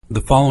The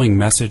following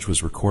message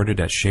was recorded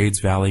at Shades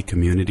Valley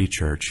Community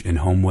Church in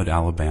Homewood,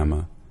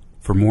 Alabama.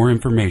 For more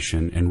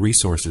information and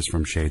resources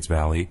from Shades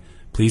Valley,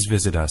 please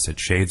visit us at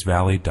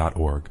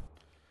shadesvalley.org.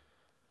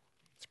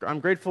 I'm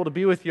grateful to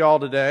be with you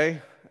all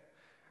today.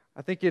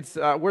 I think it's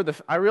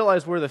I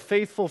realize we're the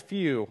faithful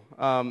few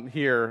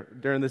here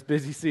during this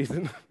busy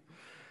season.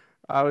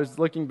 I was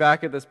looking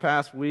back at this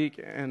past week,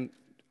 and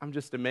I'm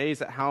just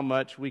amazed at how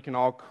much we can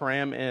all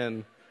cram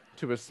in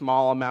to a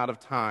small amount of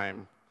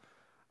time.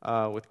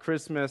 With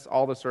Christmas,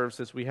 all the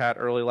services we had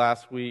early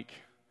last week,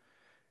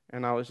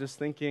 and I was just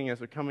thinking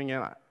as we're coming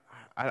in,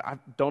 I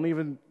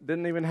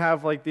didn't even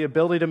have like the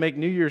ability to make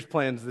New Year's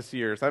plans this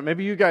year. So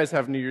maybe you guys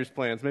have New Year's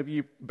plans. Maybe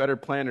you're better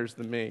planners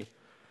than me.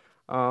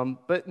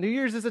 But New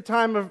Year's is a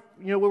time of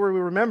where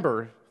we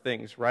remember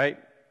things, right?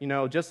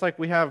 Just like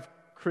we have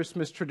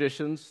Christmas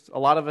traditions, a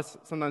lot of us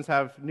sometimes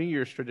have New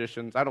Year's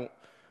traditions. I don't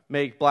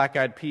make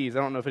black-eyed peas. I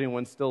don't know if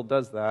anyone still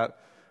does that.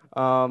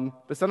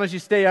 But sometimes you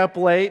stay up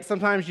late.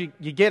 Sometimes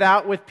you get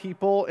out with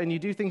people and you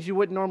do things you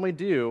wouldn't normally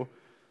do.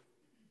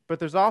 But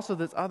there's also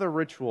this other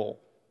ritual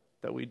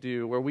that we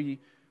do where we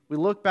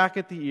look back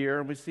at the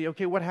year and we see,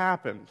 okay, what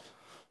happened?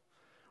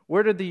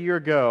 Where did the year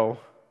go?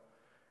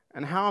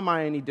 And how am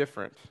I any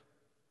different?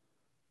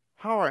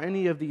 How are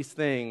any of these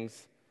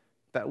things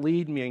that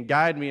lead me and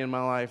guide me in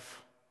my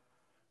life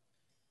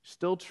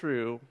still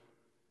true?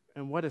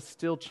 And what is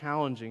still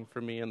challenging for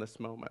me in this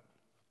moment?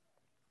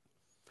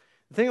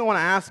 The thing I want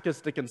to ask us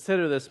to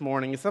consider this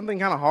morning is something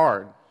kind of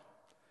hard,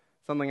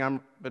 something I've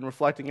been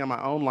reflecting on my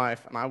own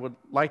life, and I would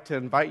like to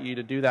invite you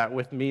to do that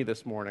with me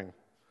this morning.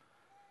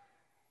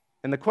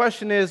 And the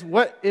question is,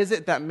 what is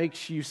it that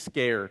makes you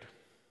scared?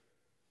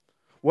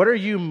 What are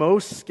you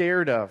most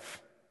scared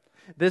of?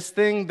 This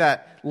thing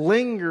that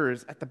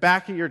lingers at the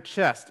back of your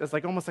chest as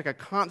almost like a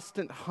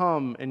constant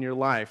hum in your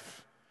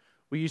life.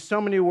 We use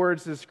so many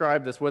words to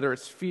describe this, whether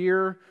it's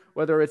fear,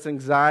 whether it's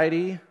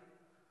anxiety,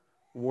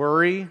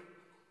 worry.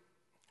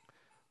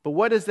 But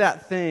what is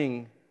that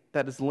thing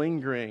that is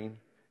lingering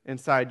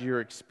inside your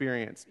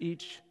experience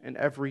each and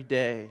every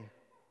day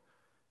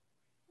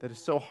that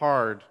is so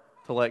hard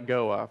to let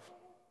go of?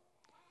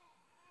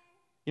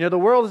 The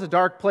world is a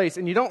dark place,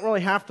 and you don't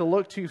really have to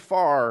look too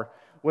far.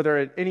 Whether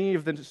at any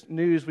of the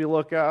news we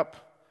look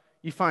up,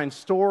 you find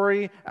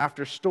story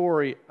after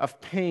story of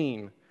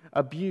pain,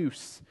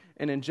 abuse,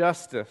 and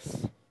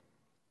injustice.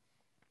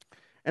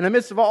 In the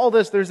midst of all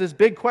this, there's this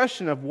big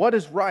question of what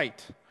is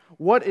right,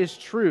 what is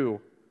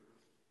true.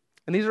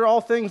 And these are all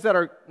things that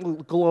are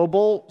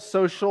global,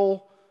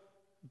 social,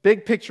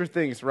 big picture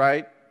things,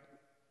 right?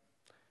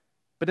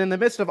 But in the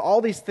midst of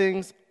all these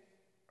things,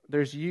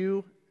 there's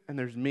you and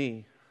there's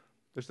me.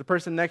 There's the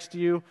person next to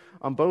you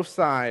on both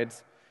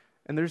sides,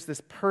 and there's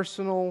this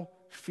personal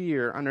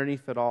fear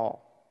underneath it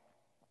all.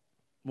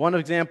 One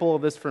example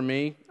of this for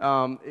me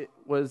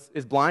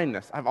is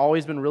blindness. I've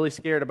always been really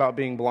scared about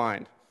being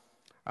blind.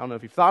 I don't know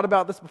if you've thought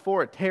about this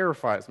before. It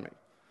terrifies me.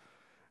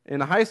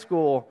 In high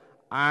school,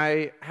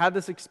 I had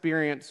this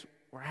experience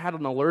where I had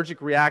an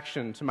allergic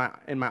reaction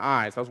in my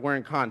eyes. I was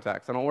wearing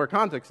contacts. I don't wear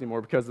contacts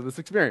anymore because of this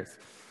experience.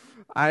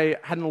 I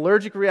had an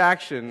allergic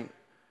reaction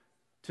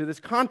to this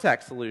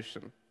contact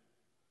solution.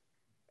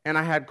 And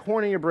I had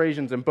cornea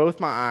abrasions in both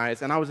my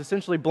eyes, and I was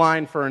essentially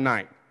blind for a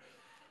night.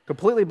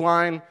 Completely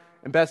blind,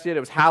 and best yet, it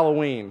was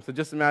Halloween. So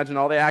just imagine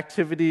all the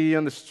activity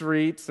on the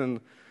streets, and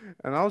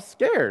I was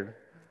scared.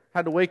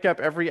 Had to wake up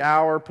every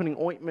hour putting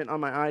ointment on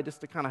my eye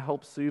just to kind of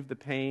help soothe the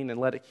pain and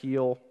let it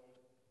heal.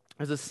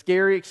 It was a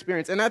scary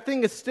experience, and that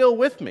thing is still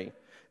with me.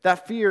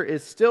 That fear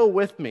is still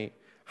with me,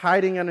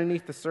 hiding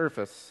underneath the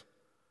surface.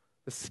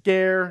 The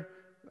scared,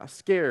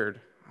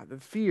 the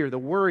fear, the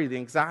worry, the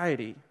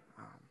anxiety.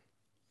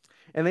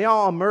 And they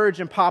all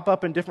emerge and pop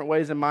up in different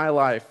ways in my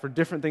life for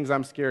different things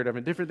I'm scared of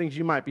and different things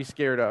you might be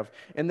scared of.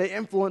 And they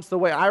influence the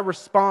way I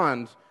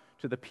respond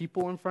to the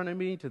people in front of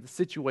me, to the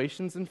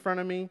situations in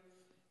front of me.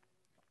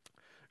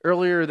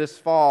 Earlier this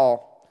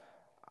fall,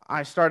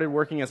 I started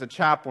working as a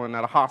chaplain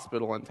at a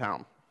hospital in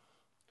town.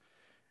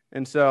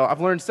 And so I've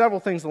learned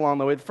several things along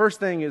the way. The first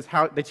thing is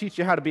how they teach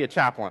you how to be a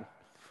chaplain,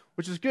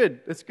 which is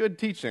good. It's good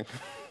teaching.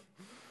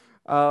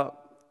 And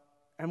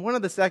one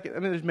of the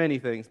there's many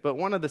things, but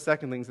one of the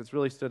second things that's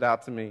really stood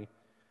out to me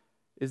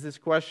is this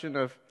question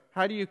of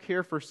how do you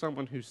care for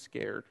someone who's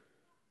scared?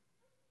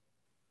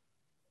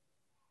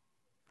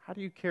 How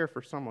do you care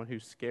for someone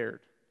who's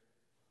scared?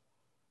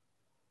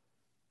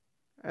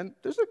 And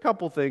there's a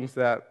couple things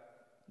that,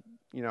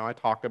 I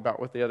talk about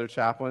with the other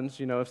chaplains.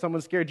 If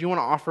someone's scared, you want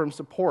to offer them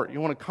support.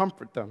 You want to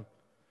comfort them.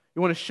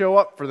 You want to show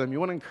up for them. You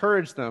want to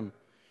encourage them.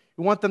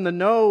 You want them to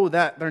know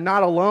that they're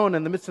not alone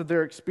in the midst of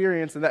their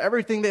experience and that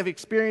everything they've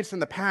experienced in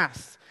the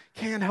past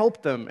can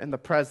help them in the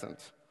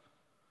present.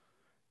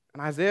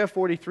 And Isaiah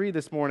 43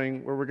 this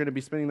morning, where we're going to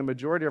be spending the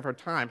majority of our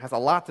time, has a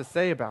lot to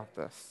say about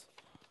this.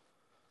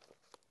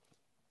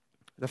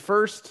 The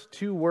first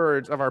two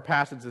words of our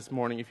passage this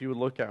morning, if you would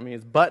look at me,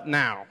 is "but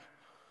now,"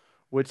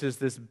 which is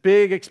this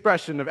big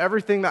expression of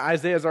everything that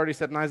Isaiah has already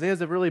said. And Isaiah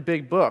is a really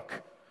big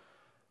book.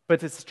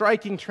 But it's a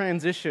striking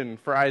transition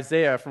for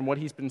Isaiah from what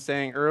he's been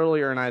saying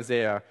earlier in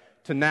Isaiah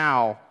to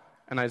now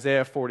in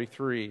Isaiah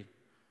 43.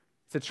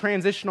 It's a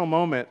transitional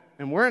moment,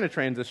 and we're in a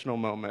transitional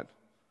moment.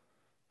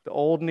 The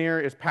old year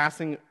is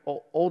passing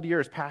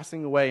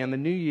away, and the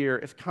new year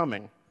is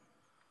coming.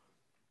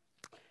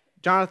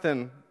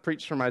 Jonathan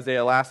preached from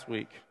Isaiah last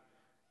week,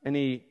 and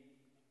he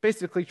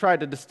basically tried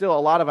to distill a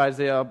lot of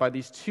Isaiah by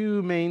these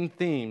two main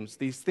themes,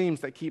 these themes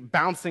that keep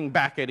bouncing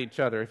back at each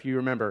other, if you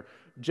remember: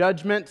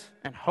 judgment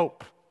and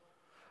hope,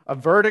 a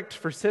verdict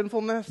for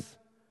sinfulness,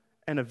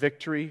 and a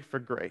victory for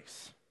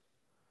grace.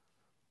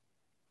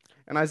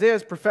 And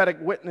Isaiah's prophetic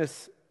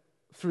witness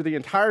through the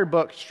entire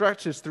book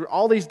stretches through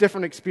all these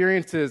different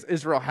experiences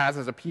Israel has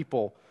as a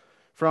people,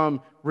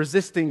 from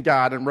resisting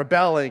God and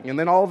rebelling, and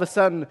then all of a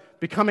sudden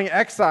becoming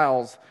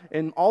exiles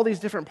in all these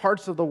different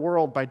parts of the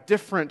world by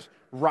different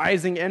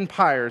rising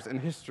empires in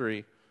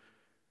history.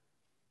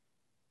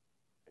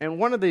 And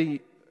one of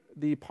the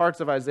parts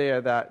of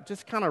Isaiah that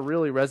just kind of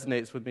really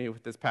resonates with me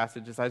with this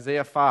passage is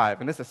Isaiah 5,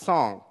 and it's a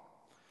song.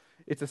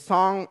 It's a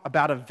song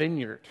about a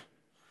vineyard.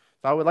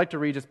 So I would like to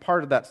read just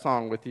part of that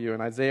song with you in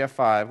Isaiah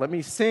 5. Let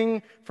me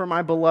sing for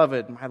my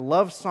beloved my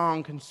love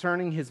song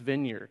concerning his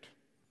vineyard.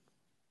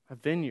 A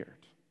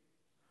vineyard,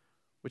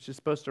 which is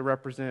supposed to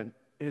represent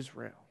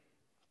Israel.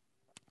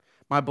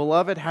 My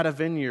beloved had a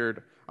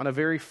vineyard on a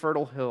very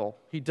fertile hill.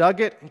 He dug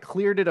it and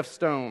cleared it of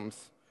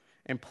stones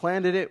and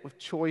planted it with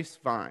choice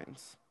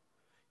vines.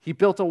 He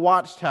built a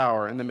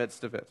watchtower in the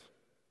midst of it.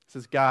 This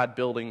is God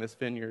building this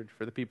vineyard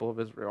for the people of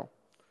Israel.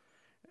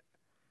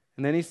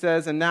 And then he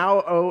says, and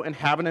now, O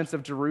inhabitants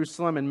of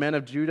Jerusalem and men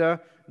of Judah,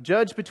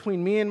 judge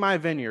between me and my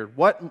vineyard.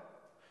 What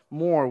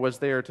more was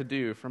there to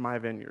do for my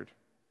vineyard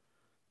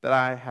that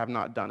I have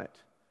not done it?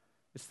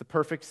 It's the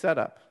perfect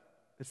setup.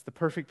 It's the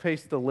perfect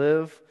place to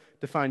live,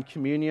 to find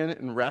communion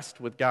and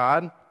rest with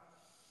God.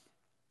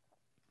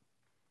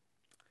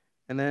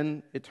 And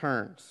then it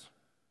turns.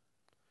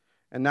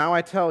 And now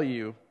I tell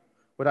you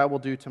what I will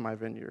do to my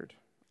vineyard.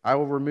 I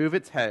will remove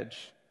its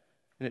hedge,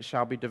 and it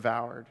shall be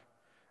devoured.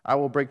 I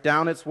will break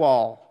down its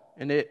wall,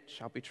 and it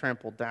shall be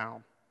trampled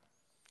down.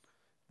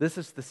 This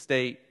is the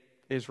state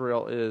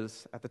Israel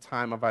is at the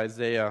time of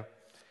Isaiah.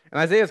 And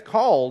Isaiah is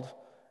called,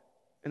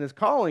 and his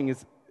calling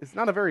is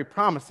not a very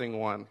promising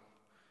one.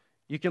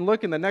 You can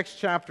look in the next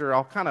chapter.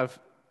 I'll kind of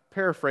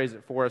paraphrase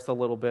it for us a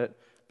little bit.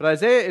 But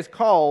Isaiah is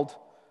called,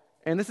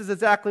 and this is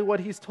exactly what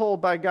he's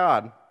told by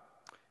God,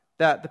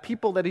 that the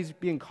people that he's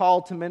being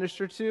called to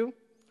minister to,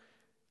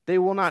 they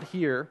will not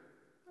hear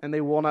and they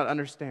will not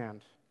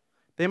understand.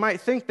 They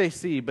might think they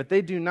see, but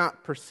they do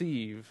not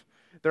perceive.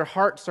 Their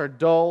hearts are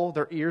dull,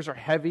 their ears are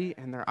heavy,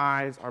 and their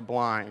eyes are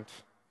blind.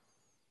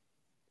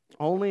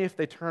 Only if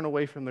they turn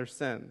away from their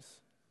sins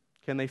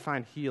can they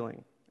find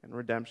healing and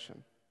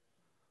redemption.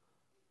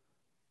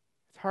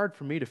 It's hard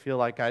for me to feel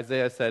like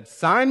Isaiah said,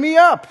 sign me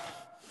up.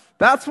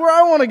 That's where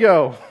I want to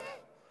go.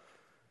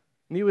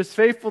 And he was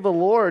faithful to the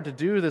Lord to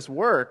do this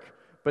work,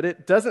 but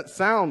it doesn't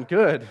sound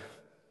good.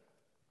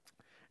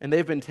 And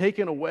they've been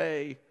taken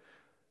away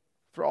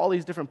through all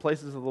these different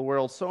places of the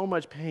world, so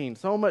much pain,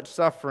 so much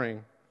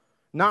suffering,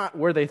 not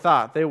where they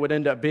thought they would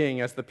end up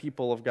being as the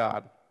people of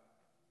God.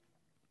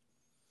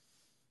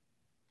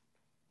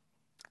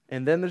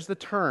 And then there's the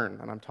turn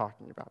that I'm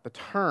talking about, the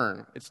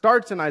turn. It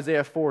starts in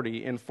Isaiah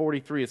 40, and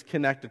 43 is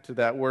connected to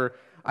that, where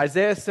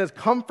Isaiah says,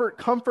 comfort,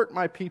 comfort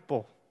my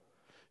people.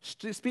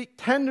 Speak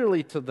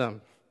tenderly to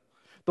them.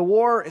 The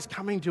war is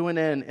coming to an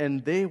end,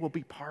 and they will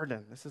be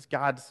pardoned. This is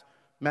God's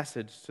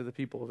message to the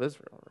people of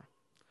Israel.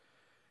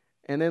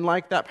 And then,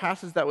 like that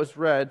passage that was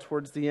read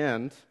towards the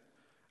end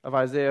of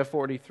Isaiah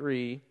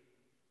 43,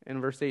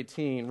 in verse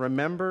 18,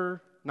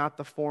 remember not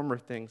the former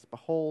things.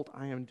 Behold,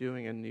 I am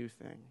doing a new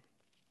thing.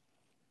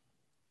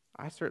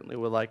 I certainly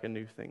would like a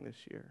new thing this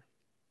year.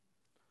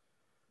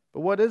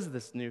 But what is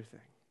this new thing?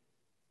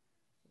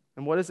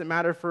 And what does it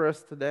matter for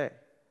us today?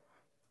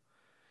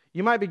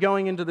 You might be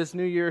going into this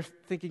new year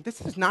thinking, this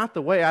is not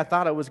the way I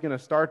thought I was going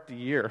to start the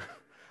year.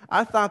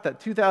 I thought that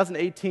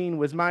 2018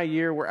 was my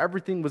year where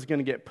everything was going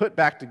to get put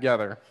back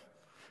together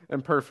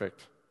and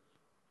perfect.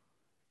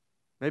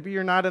 Maybe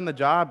you're not in the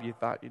job you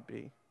thought you'd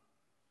be.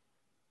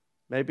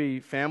 Maybe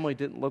family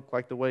didn't look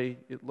like the way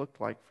it looked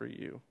like for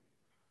you.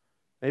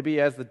 Maybe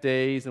as the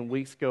days and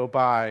weeks go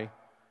by,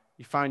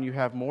 you find you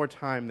have more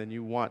time than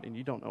you want and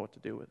you don't know what to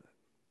do with it.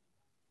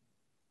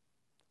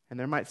 And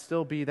there might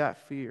still be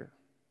that fear.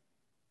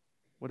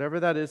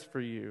 Whatever that is for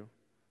you,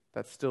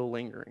 that's still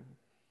lingering.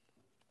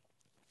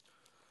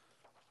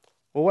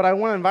 Well, what I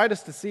want to invite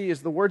us to see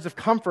is the words of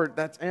comfort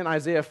that's in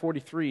Isaiah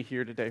 43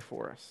 here today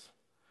for us.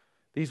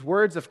 These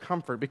words of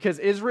comfort, because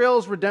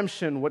Israel's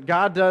redemption, what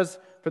God does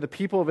for the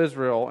people of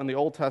Israel in the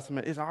Old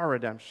Testament, is our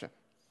redemption.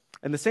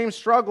 And the same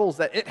struggles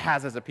that it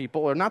has as a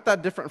people are not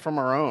that different from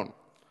our own.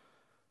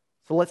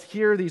 So let's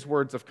hear these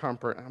words of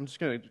comfort. I'm just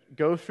going to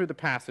go through the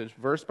passage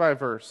verse by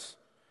verse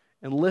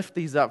and lift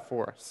these up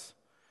for us.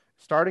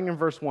 Starting in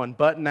verse 1,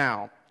 but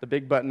now, the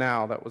big but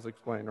now that was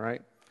explained,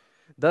 right?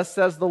 Thus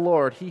says the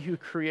Lord, he who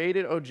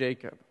created, O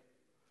Jacob,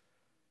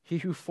 he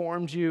who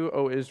formed you,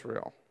 O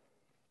Israel.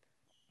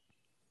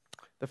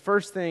 The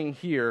first thing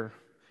here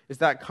is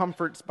that God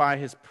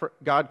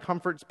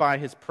comforts by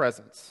His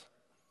presence.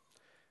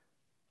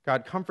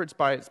 God comforts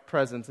by His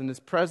presence, and His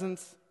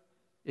presence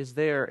is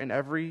there in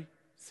every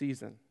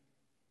season,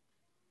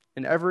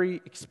 in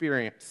every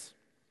experience.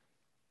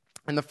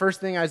 And the first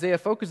thing Isaiah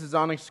focuses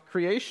on is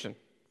creation,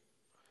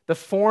 the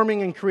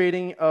forming and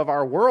creating of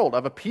our world,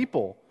 of a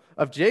people,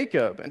 of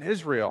Jacob and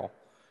Israel.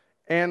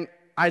 And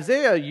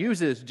Isaiah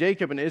uses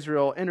Jacob and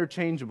Israel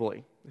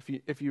interchangeably.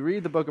 If you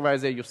read the book of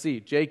Isaiah, you'll see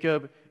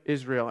Jacob,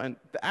 Israel. And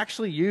to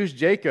actually use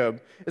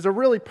Jacob is a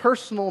really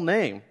personal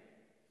name.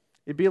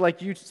 It'd be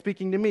like you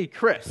speaking to me,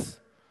 Chris.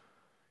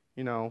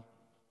 You know,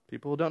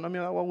 people who don't know me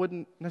that well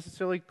wouldn't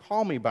necessarily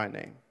call me by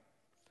name.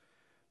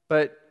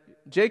 But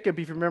Jacob,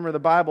 if you remember the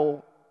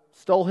Bible,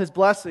 stole his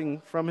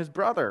blessing from his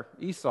brother,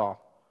 Esau.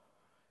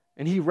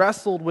 And he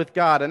wrestled with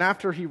God. And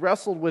after he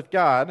wrestled with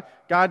God,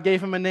 God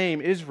gave him a name,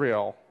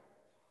 Israel.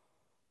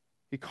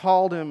 He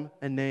called him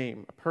a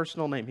name, a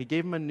personal name. He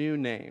gave him a new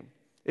name,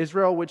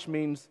 Israel, which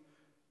means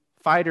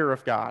fighter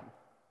of God,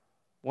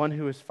 one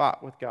who has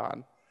fought with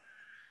God.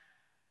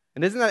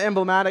 And isn't that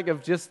emblematic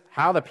of just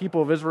how the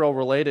people of Israel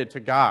related to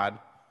God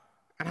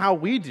and how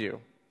we do?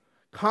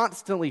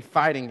 Constantly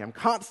fighting Him,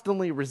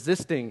 constantly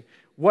resisting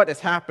what is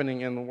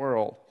happening in the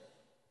world.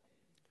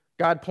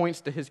 God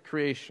points to His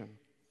creation.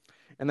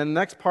 And then the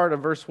next part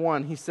of verse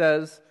 1, He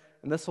says,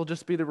 and this will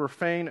just be the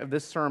refrain of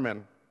this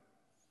sermon,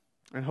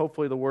 and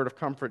hopefully the word of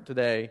comfort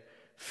today,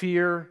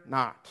 fear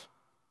not.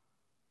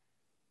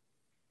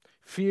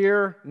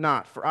 Fear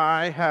not, for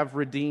I have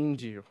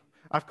redeemed you.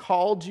 I've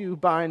called you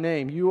by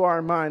name. You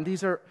are mine.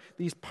 These are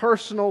these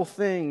personal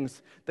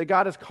things that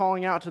God is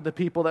calling out to the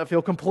people that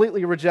feel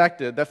completely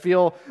rejected, that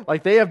feel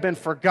like they have been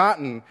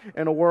forgotten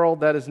in a world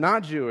that is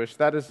not Jewish,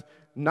 that is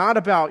not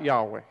about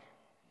Yahweh.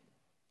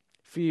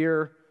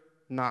 Fear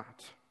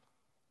not.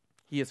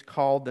 He has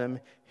called them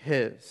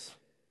His.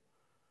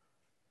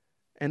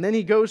 And then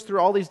he goes through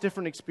all these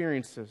different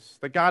experiences,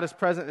 that God is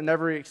present in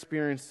every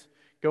experience.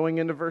 Going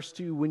into verse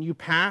 2, when you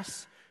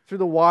pass through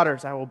the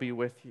waters, I will be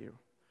with you.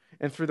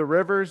 And through the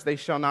rivers, they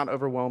shall not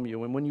overwhelm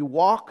you. And when you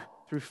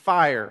walk through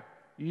fire,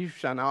 you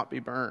shall not be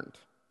burned.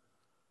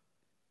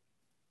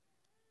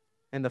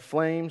 And the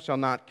flame shall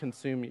not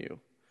consume you.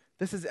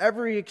 This is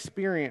every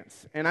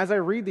experience. And as I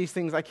read these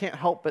things, I can't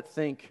help but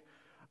think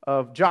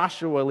of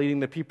Joshua leading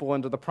the people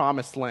into the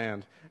promised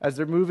land as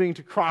they're moving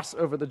to cross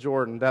over the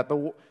Jordan, that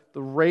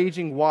the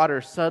raging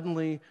waters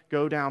suddenly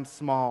go down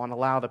small and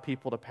allow the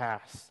people to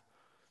pass.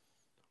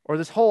 Or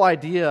this whole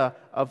idea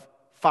of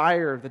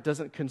fire that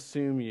doesn't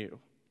consume you.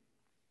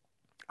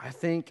 I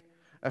think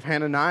of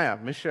Hananiah,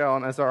 Mishael,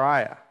 and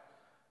Azariah,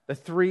 the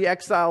 3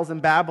 exiles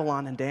in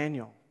Babylon and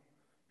Daniel,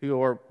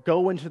 who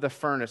go into the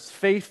furnace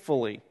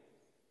faithfully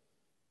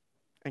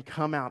and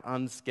come out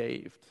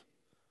unscathed.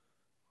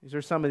 These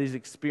are some of these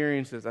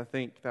experiences I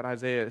think that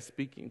Isaiah is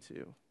speaking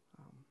to.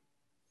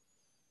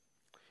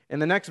 In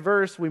the next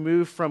verse, we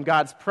move from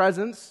God's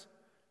presence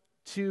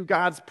to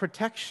God's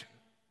protection,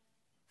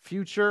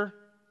 future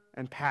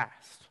and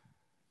past.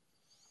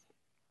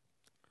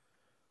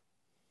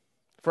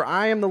 For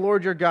I am the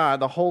Lord your God,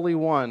 the Holy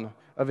One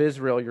of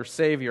Israel, your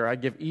Savior. I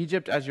give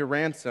Egypt as your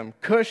ransom,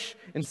 Cush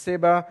and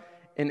Seba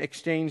in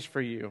exchange for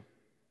you.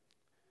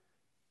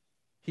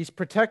 He's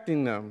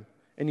protecting them,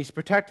 and He's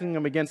protecting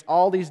them against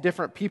all these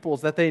different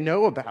peoples that they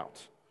know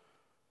about.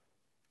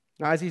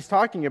 Now, as He's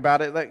talking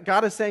about it, that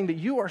God is saying that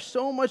you are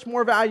so much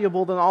more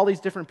valuable than all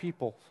these different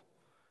peoples.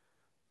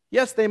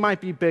 Yes, they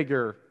might be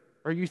bigger,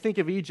 or you think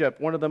of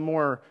Egypt, one of the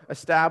more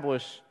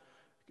established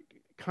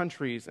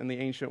countries in the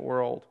ancient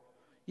world.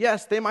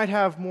 Yes, they might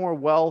have more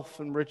wealth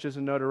and riches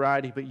and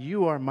notoriety, but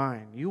you are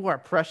mine. You are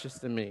precious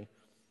to me.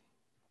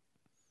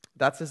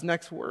 That's his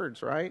next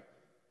words, right?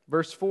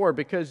 Verse 4,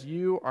 because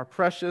you are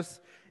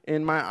precious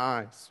in my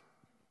eyes,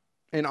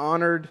 and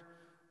honored,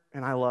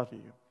 and I love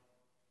you.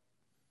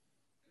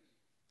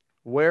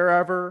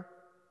 Wherever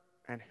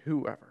and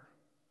whoever.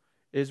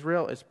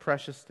 Israel is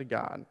precious to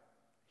God.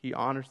 He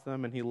honors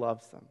them and He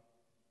loves them.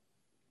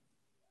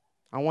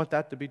 I want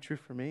that to be true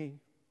for me.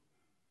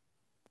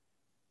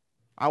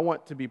 I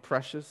want to be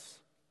precious,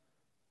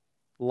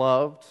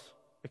 loved,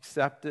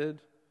 accepted,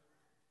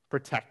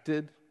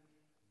 protected.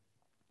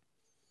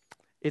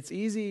 It's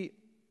easy,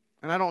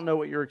 and I don't know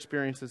what your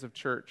experience is of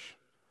church,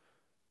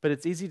 but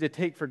it's easy to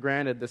take for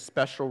granted this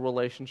special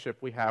relationship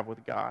we have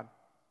with God.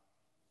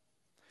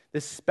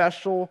 This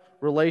special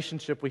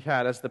relationship we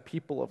had as the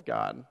people of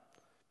God.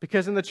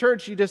 Because in the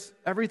church,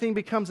 everything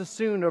becomes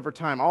assumed over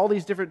time. All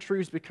these different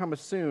truths become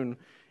assumed.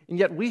 And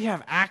yet we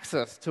have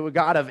access to a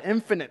God of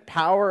infinite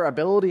power,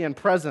 ability, and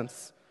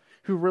presence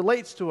who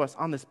relates to us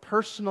on this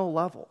personal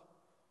level.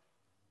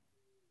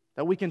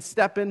 That we can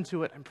step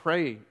into it and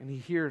pray, and He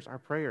hears our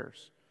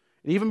prayers.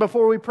 And even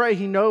before we pray,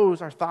 He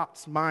knows our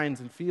thoughts, minds,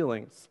 and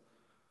feelings.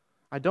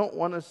 I don't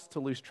want us to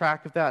lose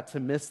track of that, to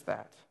miss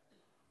that.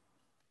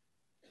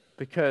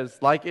 Because,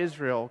 like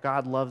Israel,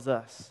 God loves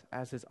us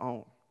as His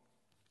own.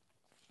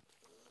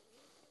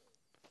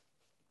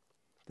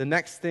 The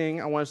next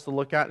thing I want us to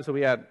look at is that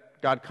we had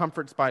God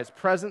comforts by His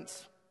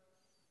presence.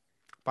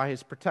 by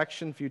his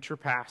protection, future,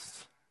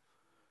 past.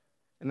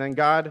 And then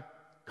God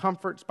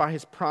comforts by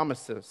his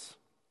promises.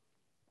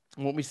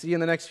 And what we see in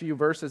the next few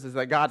verses is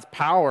that God's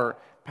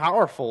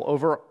powerful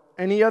over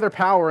any other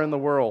power in the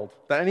world.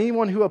 That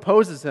anyone who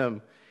opposes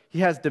him, he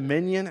has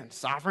dominion and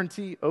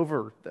sovereignty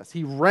over this.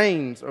 He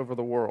reigns over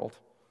the world.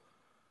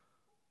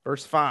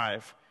 Verse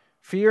 5,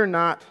 fear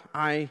not,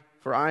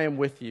 for I am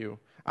with you.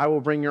 I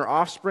will bring your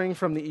offspring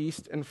from the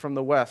east and from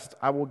the west.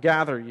 I will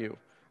gather you.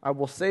 I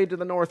will say to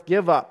the north,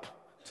 give up.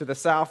 To the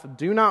south,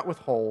 do not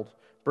withhold.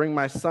 Bring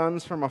my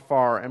sons from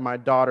afar and my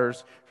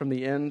daughters from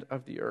the end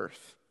of the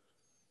earth.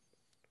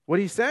 What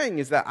he's saying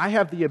is that I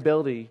have the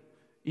ability,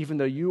 even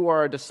though you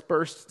are a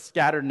dispersed,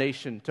 scattered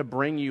nation, to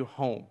bring you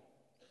home.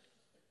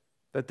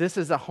 That this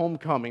is a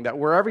homecoming, that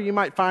wherever you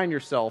might find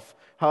yourself,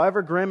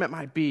 however grim it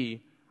might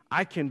be,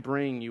 I can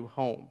bring you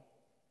home.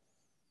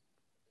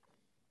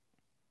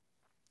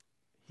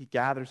 He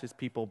gathers his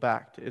people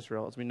back to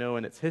Israel, as we know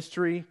in its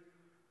history.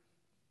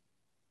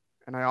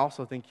 And I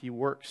also think he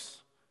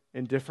works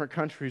in different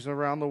countries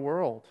around the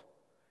world,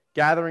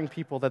 gathering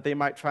people that they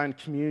might find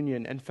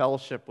communion and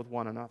fellowship with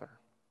one another.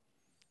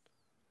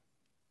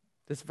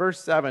 This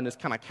verse 7 just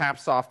kind of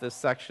caps off this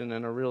section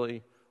in a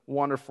really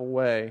wonderful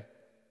way,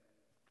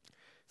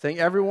 saying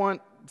everyone,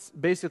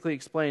 basically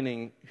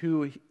explaining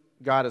who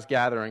God is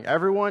gathering.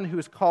 Everyone who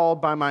is called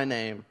by my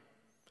name,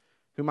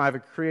 whom I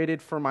have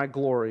created for my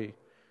glory,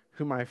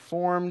 whom I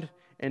formed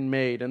and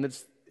made. And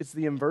it's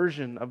the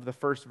inversion of the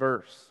first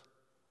verse.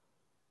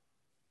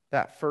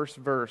 That first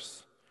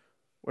verse,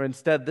 where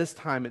instead this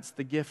time it's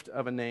the gift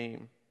of a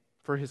name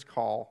for his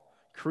call,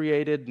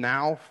 created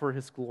now for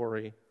his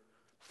glory,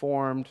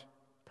 formed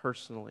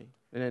personally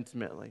and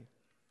intimately,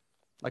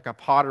 like a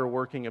potter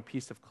working a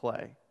piece of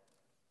clay,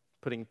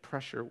 putting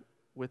pressure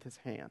with his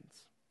hands.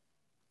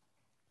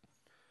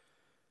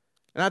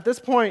 And at this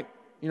point,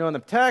 in the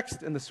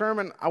text, in the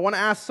sermon, I want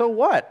to ask, so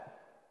what?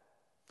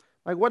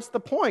 Like, what's the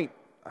point?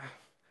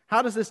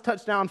 How does this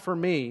touch down for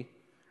me?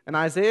 And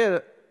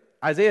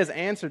Isaiah's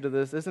answer to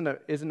this isn't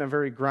a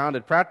very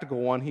grounded, practical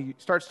one. He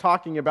starts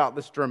talking about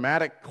this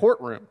dramatic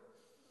courtroom.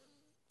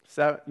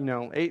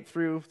 8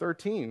 through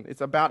 13. It's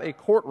about a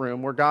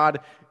courtroom where God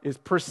is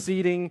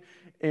proceeding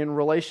in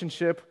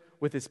relationship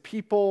with his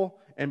people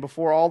and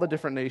before all the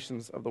different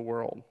nations of the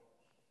world.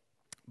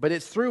 But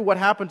it's through what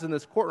happens in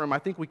this courtroom, I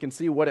think we can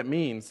see what it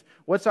means.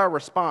 What's our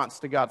response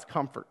to God's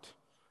comfort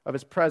of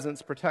his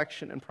presence,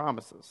 protection, and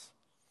promises?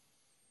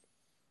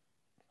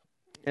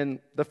 And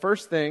the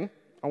first thing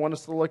I want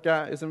us to look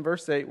at is in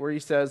verse 8, where he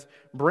says,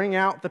 bring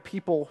out the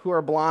people who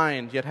are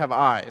blind yet have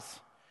eyes,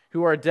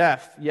 who are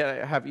deaf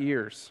yet have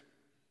ears.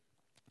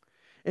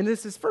 And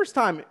this is the first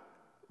time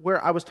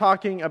where I was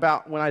talking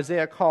about when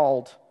Isaiah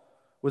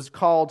was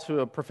called to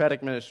a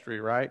prophetic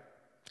ministry, right?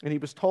 And he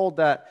was told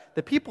that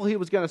the people he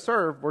was going to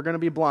serve were going to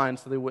be blind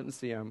so they wouldn't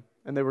see him,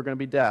 and they were going to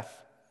be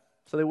deaf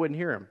so they wouldn't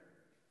hear him.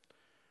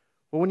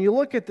 But when you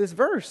look at this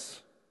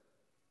verse,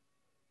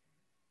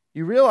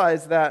 you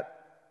realize that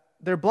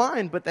they're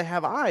blind, but they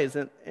have eyes,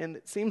 and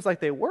it seems like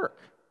they work.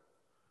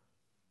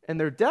 And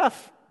they're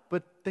deaf,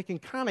 but they can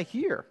kind of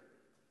hear.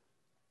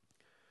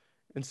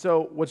 And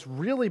so what's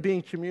really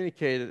being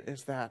communicated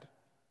is that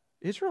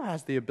Israel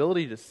has the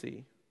ability to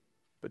see,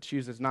 but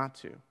chooses not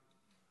to.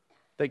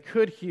 They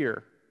could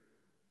hear,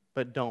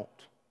 but don't.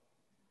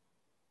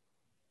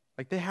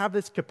 Like, they have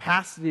this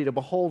capacity to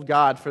behold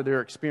God for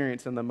their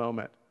experience in the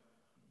moment.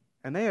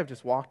 And they have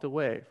just walked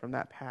away from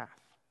that path.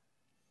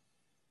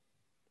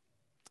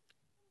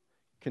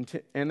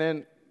 And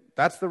then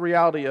that's the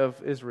reality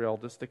of Israel,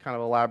 just to kind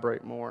of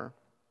elaborate more.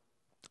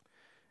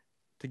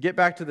 To get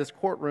back to this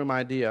courtroom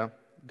idea,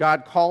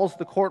 God calls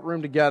the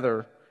courtroom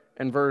together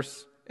in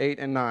verse 8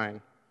 and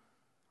 9.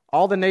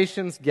 All the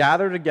nations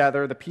gather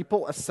together, the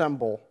people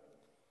assemble.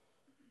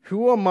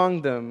 Who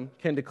among them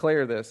can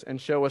declare this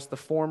and show us the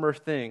former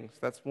things?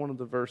 That's one of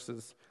the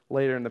verses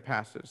later in the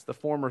passage, the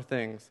former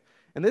things.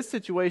 In this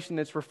situation,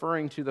 it's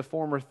referring to the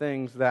former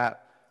things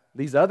that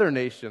these other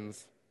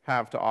nations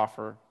have to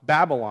offer.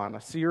 Babylon,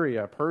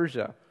 Assyria,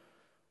 Persia.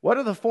 What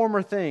are the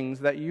former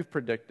things that you've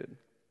predicted?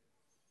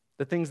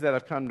 The things that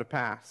have come to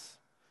pass.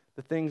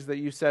 The things that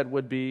you said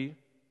would be.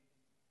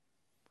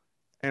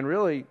 And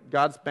really,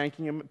 God's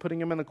putting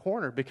them in the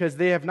corner because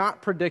they have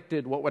not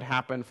predicted what would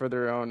happen for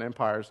their own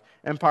empires.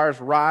 Empires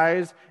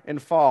rise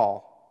and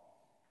fall.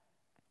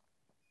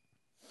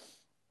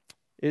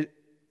 The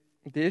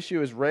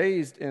issue is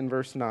raised in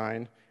verse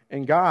 9,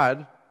 and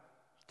God,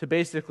 to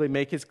basically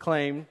make his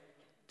claim,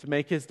 to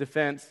make his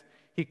defense,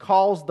 he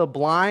calls the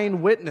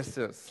blind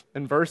witnesses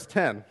in verse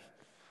 10.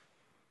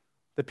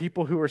 The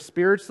people who are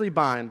spiritually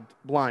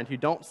blind, who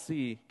don't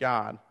see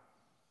God.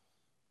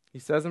 He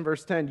says in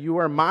verse 10, you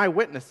are my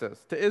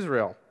witnesses to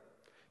Israel,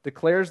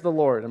 declares the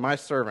Lord, and my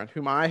servant,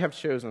 whom I have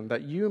chosen,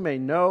 that you may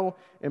know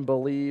and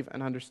believe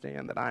and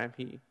understand that I am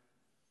he.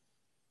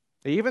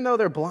 Even though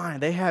they're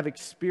blind, they have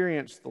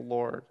experienced the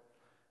Lord.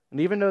 And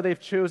even though they've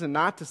chosen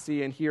not to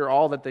see and hear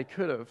all that they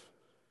could have,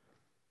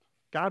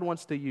 God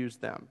wants to use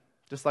them,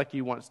 just like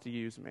he wants to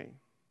use me,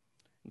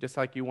 just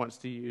like he wants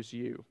to use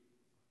you.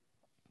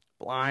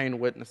 blind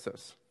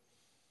witnesses.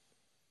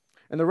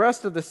 And the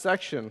rest of this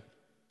section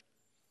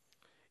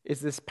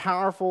is this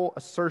powerful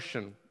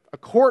assertion, a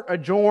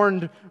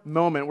court-adjourned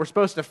moment. We're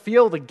supposed to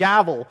feel the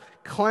gavel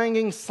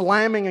clanging,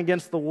 slamming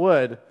against the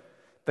wood,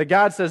 that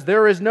God says,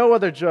 there is no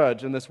other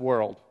judge in this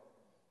world,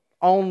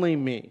 only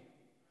me.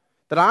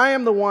 That I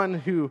am the one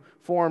who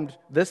formed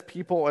this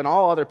people and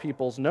all other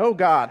peoples. No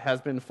God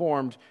has been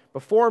formed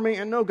before me,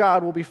 and no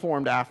God will be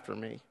formed after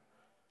me.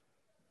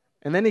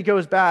 And then he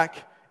goes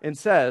back and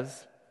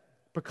says,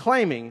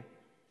 proclaiming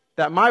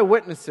that my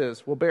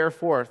witnesses will bear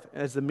forth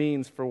as the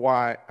means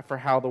for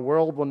how the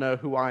world will know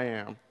who I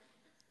am,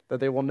 that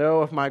they will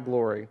know of my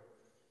glory.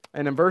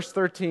 And in verse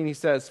 13 he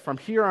says, from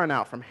here on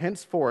out, from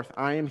henceforth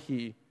I am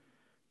he.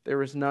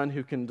 There is none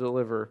who can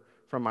deliver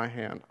from my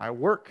hand. I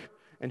work,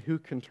 and who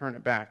can turn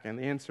it back? And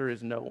the answer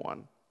is no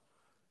one.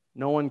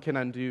 No one can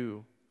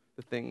undo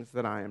the things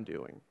that I am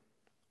doing.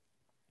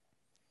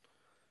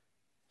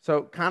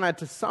 So kind of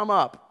to sum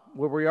up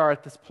where we are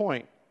at this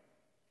point,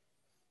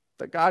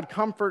 that God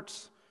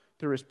comforts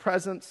through his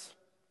presence,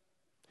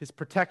 his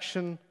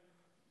protection,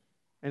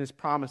 and his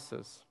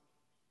promises.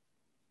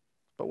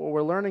 But what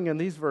we're learning in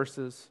these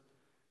verses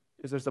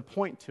is there's a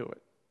point to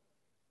it.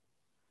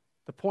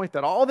 The point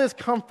that all this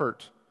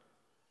comfort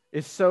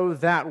is so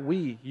that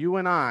we, you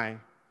and I,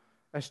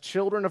 as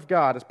children of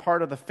God, as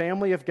part of the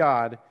family of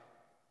God,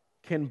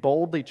 can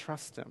boldly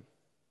trust him.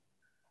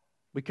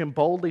 We can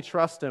boldly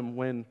trust him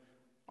when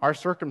our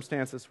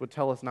circumstances would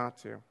tell us not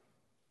to.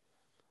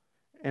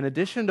 In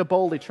addition to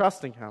boldly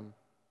trusting him,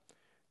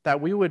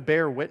 that we would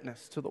bear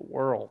witness to the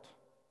world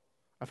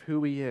of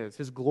who he is,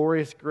 his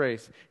glorious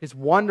grace, his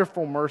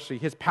wonderful mercy,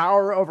 his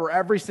power over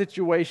every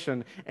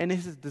situation, and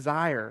his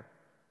desire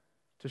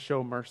to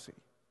show mercy.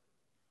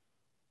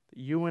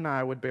 You and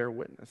I would bear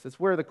witness. It's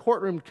where the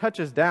courtroom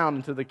touches down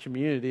into the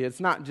community.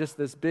 It's not just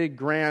this big,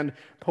 grand,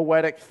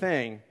 poetic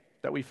thing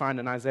that we find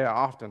in Isaiah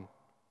often,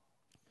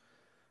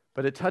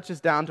 but it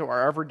touches down to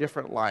our ever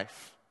different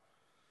life.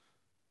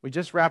 We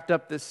just wrapped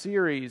up this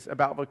series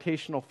about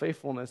vocational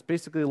faithfulness,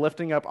 basically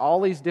lifting up all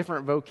these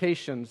different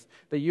vocations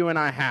that you and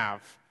I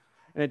have.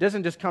 And it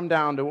doesn't just come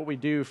down to what we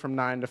do from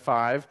 9 to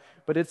 5,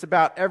 but it's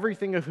about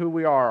everything of who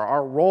we are,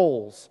 our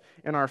roles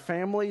in our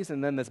families,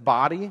 and then this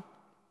body,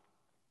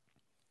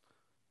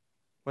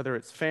 whether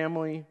it's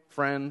family,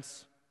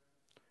 friends.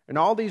 And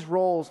all these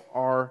roles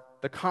are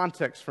the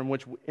context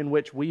in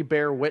which we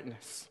bear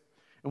witness,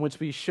 in which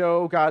we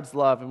show God's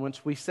love, in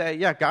which we say,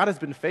 yeah, God has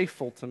been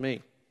faithful to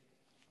me.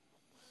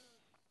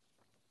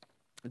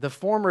 The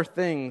former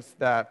things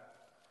that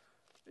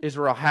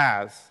Israel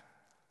has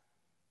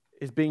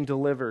is being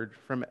delivered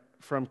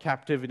from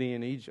captivity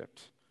in Egypt,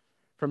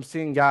 from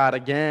seeing God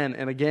again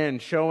and again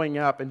showing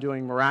up and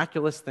doing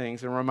miraculous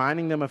things and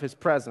reminding them of his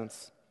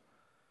presence.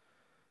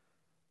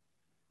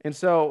 And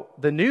so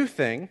the new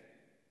thing,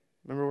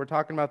 remember we're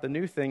talking about the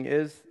new thing,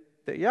 is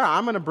that, yeah,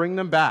 I'm going to bring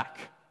them back.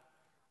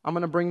 I'm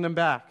going to bring them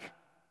back.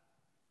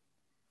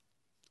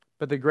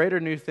 But the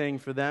greater new thing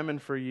for them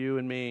and for you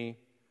and me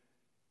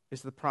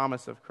is the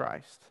promise of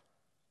Christ.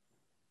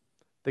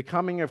 The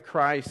coming of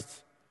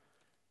Christ,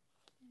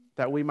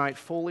 that we might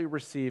fully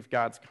receive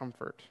God's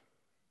comfort.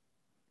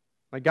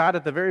 Like God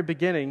at the very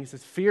beginning, he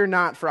says, fear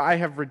not, for I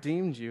have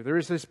redeemed you. There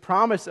is this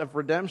promise of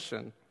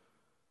redemption,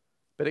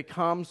 but it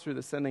comes through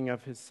the sending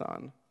of his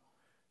Son,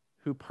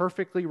 who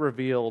perfectly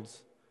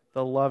reveals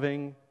the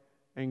loving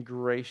and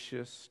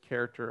gracious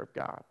character of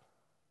God.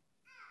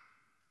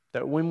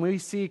 That when we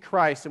see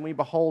Christ and we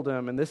behold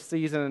him in this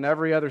season and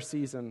every other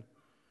season,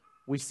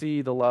 we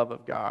see the love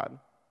of God.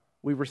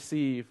 We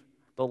receive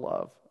the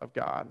love of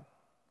God.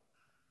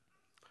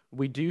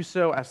 We do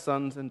so as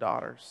sons and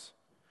daughters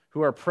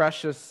who are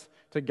precious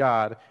to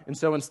God. And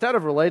so instead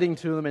of relating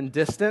to them in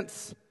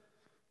distance,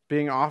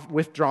 being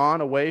withdrawn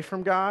away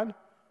from God,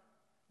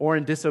 or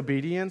in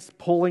disobedience,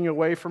 pulling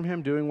away from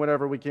him, doing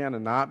whatever we can to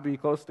not be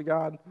close to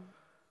God,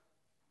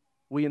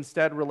 we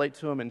instead relate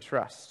to him in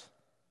trust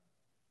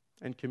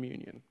and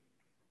communion.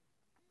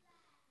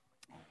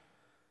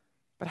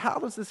 But how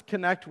does this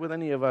connect with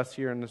any of us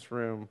here in this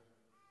room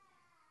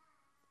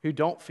who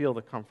don't feel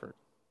the comfort?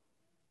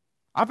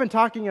 I've been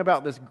talking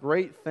about this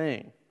great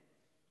thing,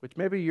 which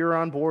maybe you're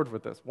on board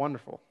with this.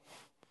 Wonderful.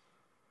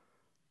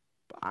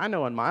 But I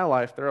know in my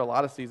life there are a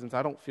lot of seasons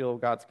I don't feel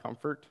God's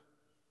comfort.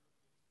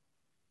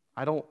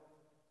 I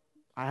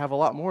have a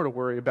lot more to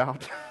worry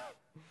about.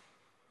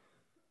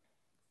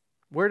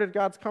 Where did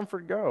God's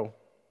comfort go?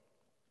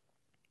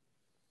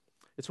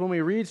 It's when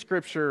we read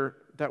Scripture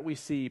that we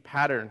see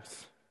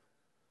patterns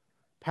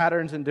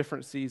in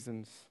different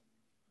seasons,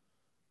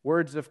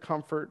 words of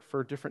comfort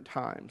for different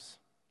times.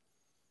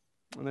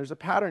 And there's a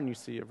pattern you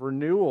see of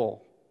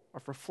renewal,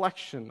 of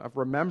reflection, of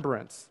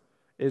remembrance.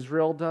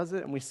 Israel does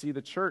it, and we see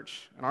the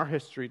church and our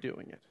history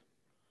doing it.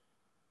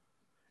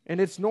 And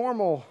it's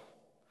normal.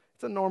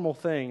 It's a normal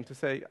thing to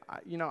say,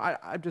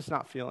 I'm just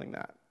not feeling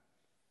that.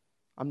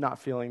 I'm not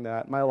feeling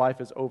that. My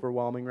life is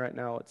overwhelming right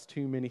now. It's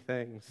too many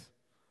things.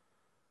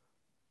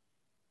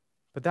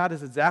 But that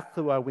is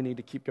exactly why we need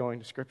to keep going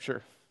to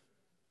Scripture.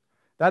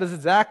 That is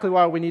exactly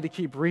why we need to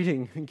keep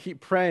reading and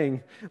keep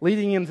praying,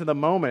 leading into the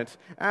moment,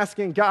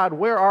 asking God,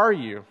 where are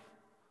you?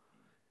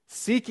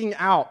 Seeking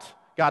out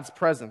God's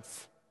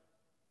presence,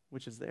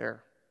 which is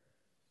there.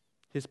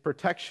 His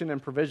protection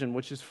and provision,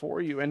 which is for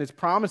you, and His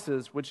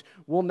promises, which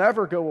will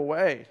never go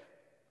away.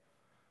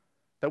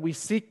 That we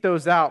seek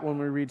those out when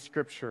we read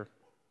Scripture.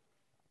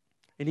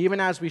 And even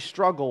as we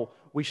struggle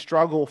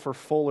for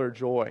fuller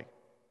joy.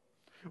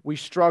 We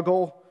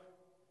struggle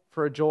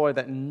for a joy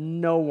that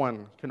no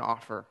one can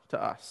offer to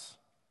us.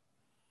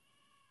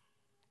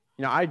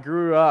 You know, I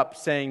grew up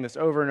saying this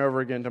over and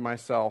over again to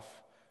myself,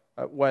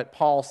 what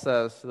Paul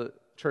says to the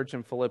church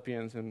in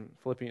Philippians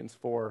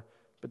 4,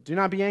 but do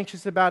not be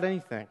anxious about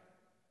anything.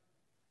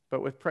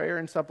 But with prayer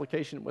and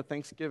supplication, with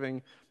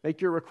thanksgiving, make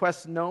your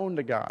requests known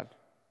to God.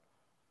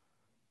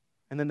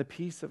 And then the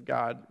peace of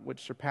God,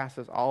 which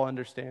surpasses all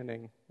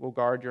understanding, will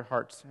guard your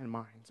hearts and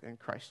minds in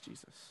Christ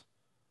Jesus.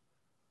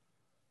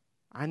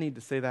 I need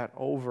to say that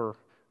over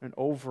and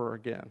over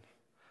again.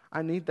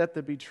 I need that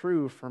to be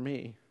true for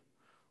me.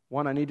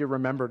 One, I need to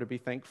remember to be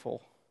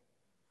thankful.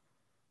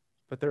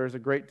 But there is a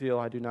great deal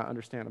I do not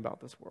understand about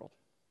this world.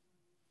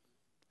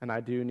 And I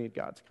do need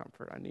God's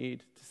comfort. I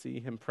need to see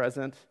Him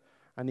present.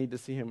 I need to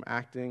see Him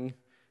acting.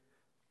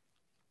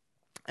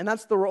 And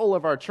that's the role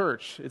of our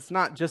church. It's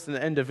not just an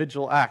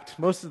individual act.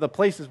 Most of the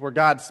places where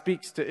God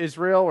speaks to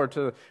Israel or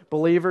to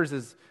believers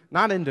is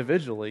not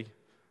individually,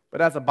 but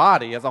as a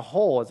body, as a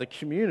whole, as a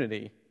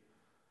community.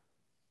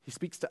 He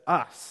speaks to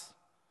us.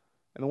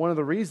 And one of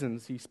the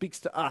reasons He speaks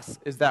to us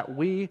is that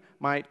we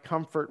might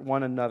comfort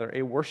one another.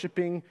 A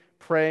worshiping,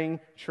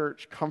 praying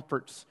church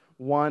comforts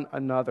one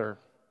another.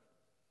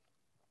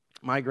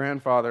 My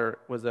grandfather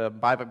was a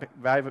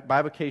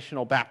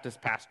bivocational Baptist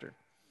pastor.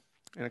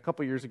 And a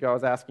couple years ago, I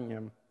was asking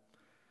him,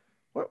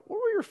 what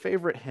were your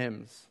favorite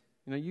hymns?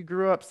 You know, you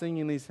grew up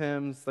singing these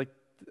hymns. Like,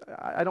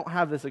 I don't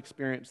have this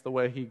experience the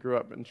way he grew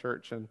up in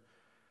church. And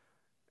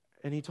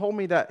he told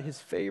me that his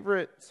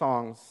favorite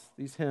songs,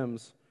 these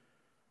hymns,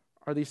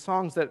 are these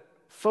songs that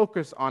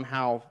focus on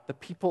how the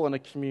people in a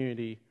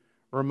community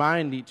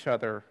remind each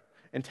other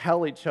and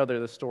tell each other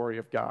the story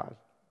of God.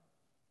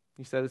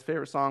 He said his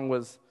favorite song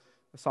was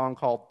a song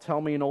called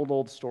Tell Me an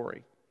Old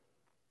Story.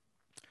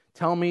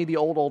 Tell me the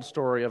old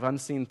story of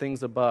unseen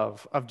things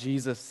above, of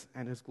Jesus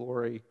and His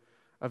glory,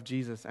 of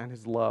Jesus and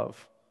His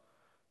love.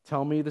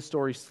 Tell me the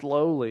story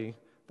slowly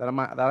that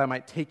I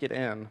might take it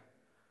in,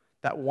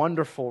 that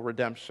wonderful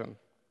redemption,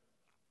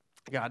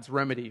 God's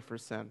remedy for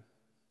sin.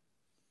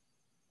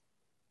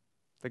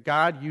 That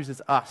God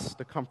uses us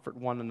to comfort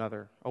one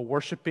another. A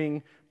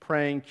worshiping,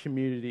 praying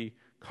community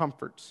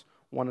comforts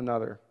one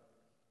another.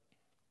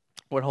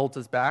 What holds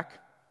us back?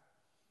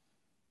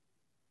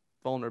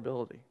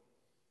 Vulnerability.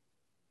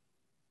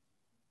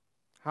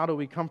 How do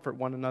we comfort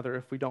one another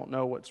if we don't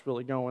know what's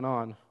really going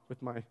on if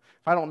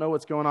I don't know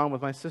what's going on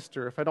with my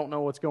sister, if I don't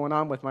know what's going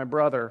on with my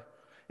brother?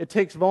 It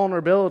takes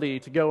vulnerability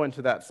to go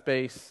into that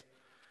space.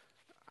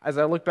 As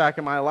I look back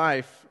at my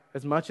life,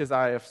 as much as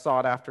I have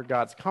sought after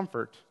God's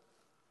comfort,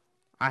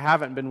 I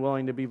haven't been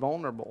willing to be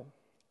vulnerable.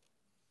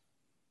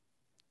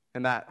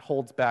 And that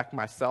holds back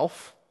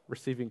myself,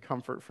 receiving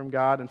comfort from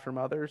God and from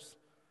others.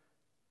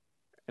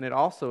 And it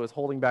also is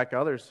holding back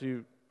others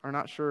who are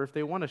not sure if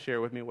they want to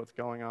share with me what's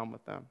going on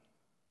with them.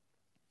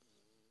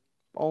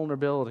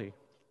 Vulnerability.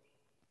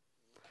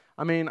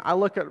 I mean, I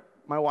look at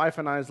my wife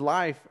and I's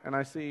life and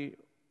I see,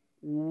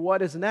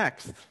 what is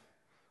next?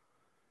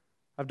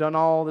 I've done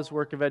all this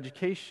work of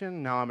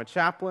education. Now I'm a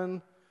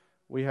chaplain.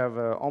 We have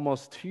an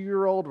almost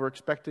 2-year-old. We're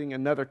expecting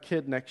another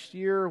kid next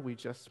year. We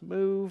just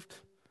moved.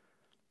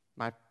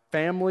 My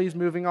family's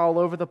moving all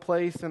over the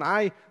place. And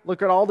I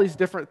look at all these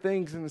different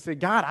things and say,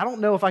 God, I don't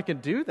know if I can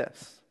do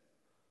this.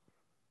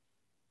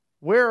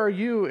 Where are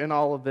you in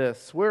all of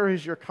this? Where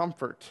is your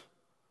comfort?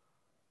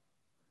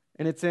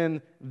 And it's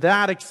in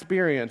that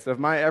experience of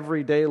my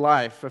everyday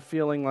life of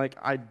feeling like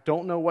I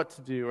don't know what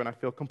to do and I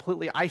feel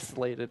completely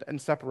isolated and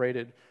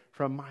separated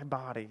from my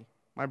body,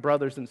 my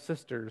brothers and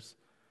sisters.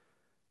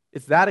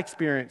 It's that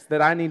experience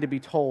that I need to be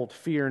told,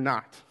 fear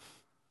not.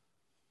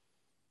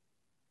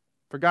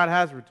 For God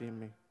has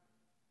redeemed me.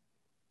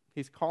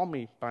 He's called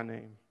me by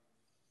name.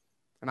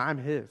 And I'm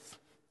His.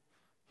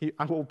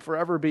 I will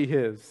forever be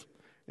His,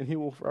 and He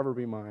will forever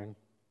be mine.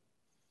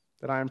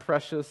 That I am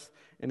precious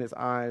in His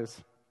eyes.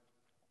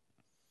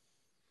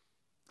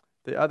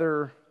 The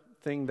other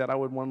thing that I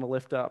would want to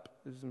lift up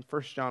is in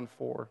 1 John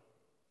 4,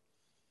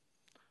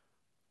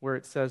 where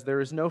it says, there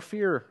is no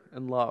fear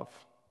in love,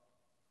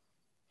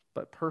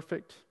 but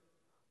perfect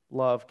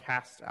love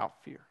casts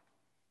out fear.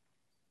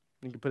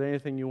 You can put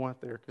anything you want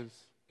there because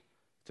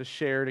it's a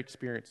shared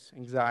experience,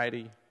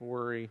 anxiety,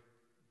 worry.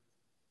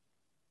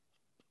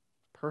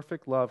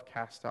 Perfect love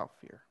casts out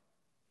fear.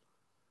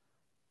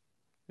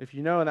 If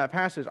you know in that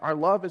passage, our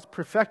love is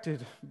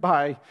perfected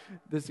by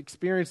this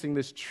experiencing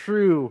this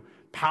true,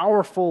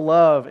 powerful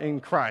love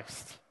in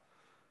Christ.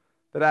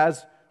 That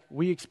as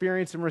we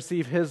experience and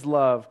receive His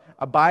love,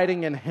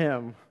 abiding in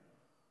Him,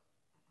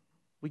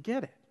 we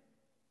get it.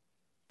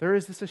 There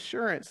is this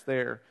assurance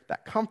there,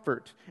 that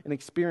comfort in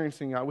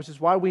experiencing God, which is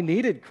why we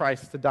needed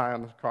Christ to die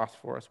on the cross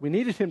for us. We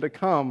needed him to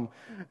come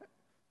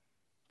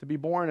to be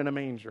born in a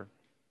manger.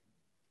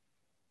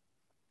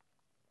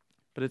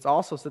 But it's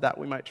also so that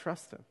we might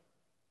trust him.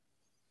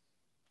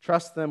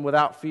 Trust them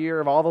without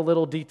fear of all the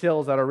little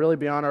details that are really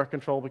beyond our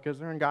control because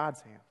they're in God's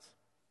hands.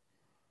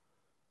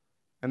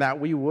 And that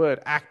we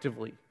would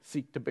actively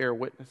seek to bear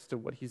witness to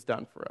what he's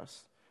done for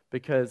us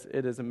because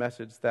it is a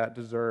message that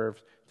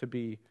deserves to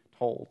be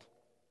told.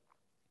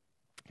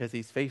 Because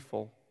he's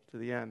faithful to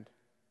the end.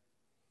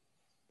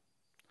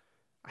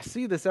 I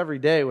see this every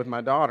day with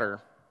my daughter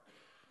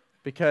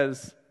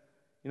because,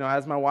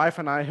 as my wife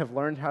and I have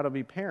learned how to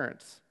be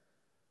parents,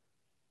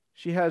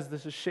 she has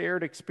this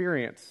shared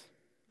experience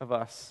of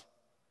us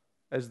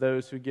as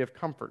those who give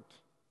comfort.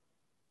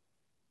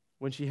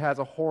 When she has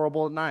a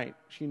horrible night,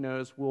 she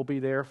knows we'll be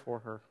there for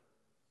her.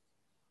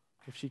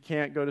 If she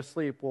can't go to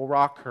sleep, we'll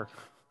rock her.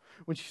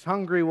 When she's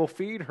hungry, we'll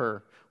feed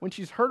her. When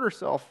she's hurt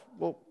herself,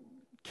 we'll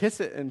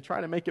kiss it and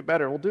try to make it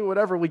better. We'll do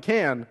whatever we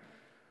can.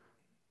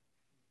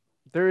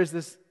 There is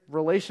this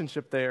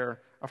relationship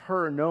there of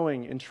her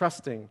knowing and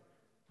trusting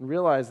and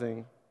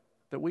realizing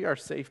that we are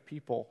safe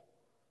people,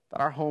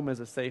 that our home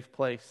is a safe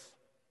place.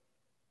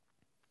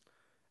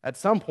 At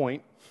some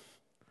point,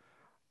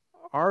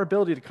 our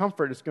ability to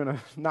comfort is going to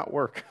not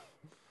work.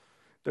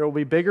 There will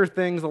be bigger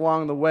things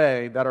along the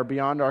way that are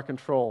beyond our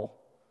control.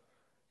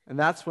 And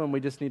that's when we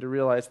just need to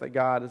realize that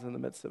God is in the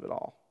midst of it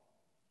all.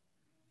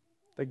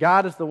 That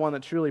God is the one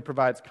that truly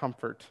provides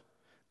comfort,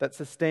 that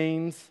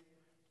sustains,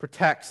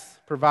 protects,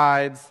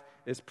 provides,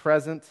 is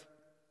present.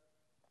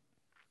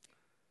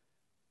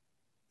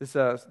 There's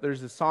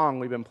a song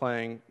we've been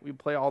playing. We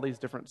play all these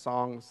different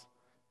songs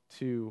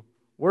to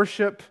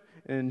worship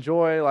and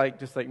enjoy,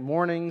 just like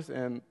mornings.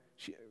 And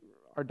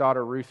our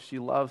daughter Ruth, she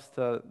loves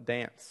to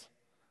dance.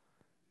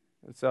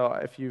 And so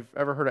if you've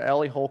ever heard of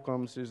Ellie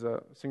Holcomb, who's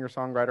a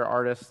singer-songwriter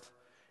artist,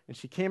 and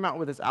she came out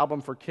with this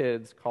album for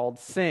kids called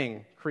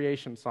Sing,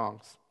 Creation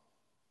Songs.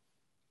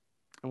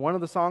 And one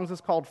of the songs is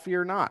called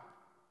Fear Not.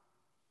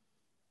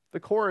 The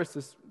chorus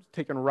is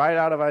taken right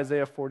out of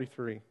Isaiah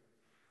 43.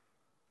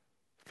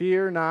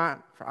 Fear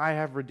not, for I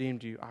have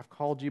redeemed you. I've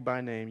called you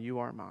by name. You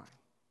are mine.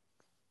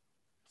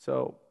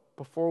 So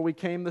before we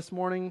came this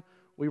morning,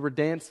 we were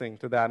dancing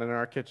to that in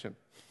our kitchen.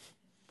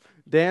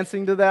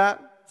 Dancing to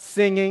that,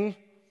 singing.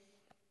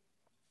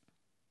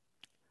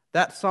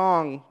 That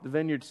song, the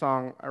vineyard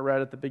song I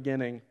read at the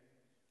beginning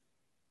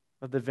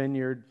of the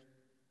vineyard,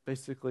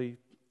 basically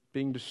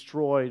being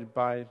destroyed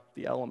by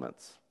the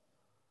elements.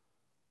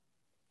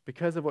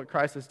 Because of what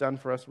Christ has done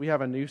for us, we have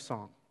a new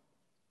song.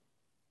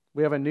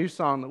 We have a new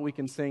song that we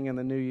can sing in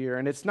the new year.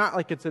 And it's not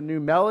like it's a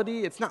new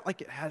melody. It's not like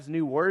it has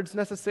new words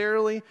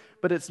necessarily.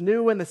 But it's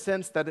new in the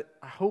sense that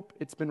I hope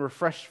it's been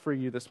refreshed for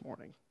you this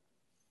morning.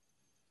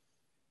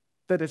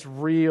 That it's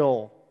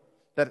real.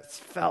 That it's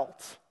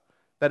felt.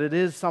 That it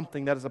is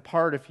something that is a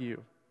part of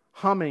you.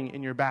 Humming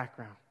in your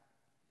background.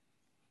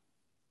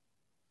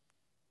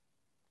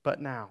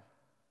 But now,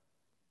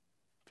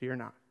 fear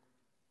not.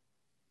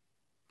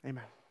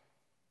 Amen.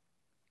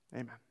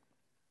 Amen.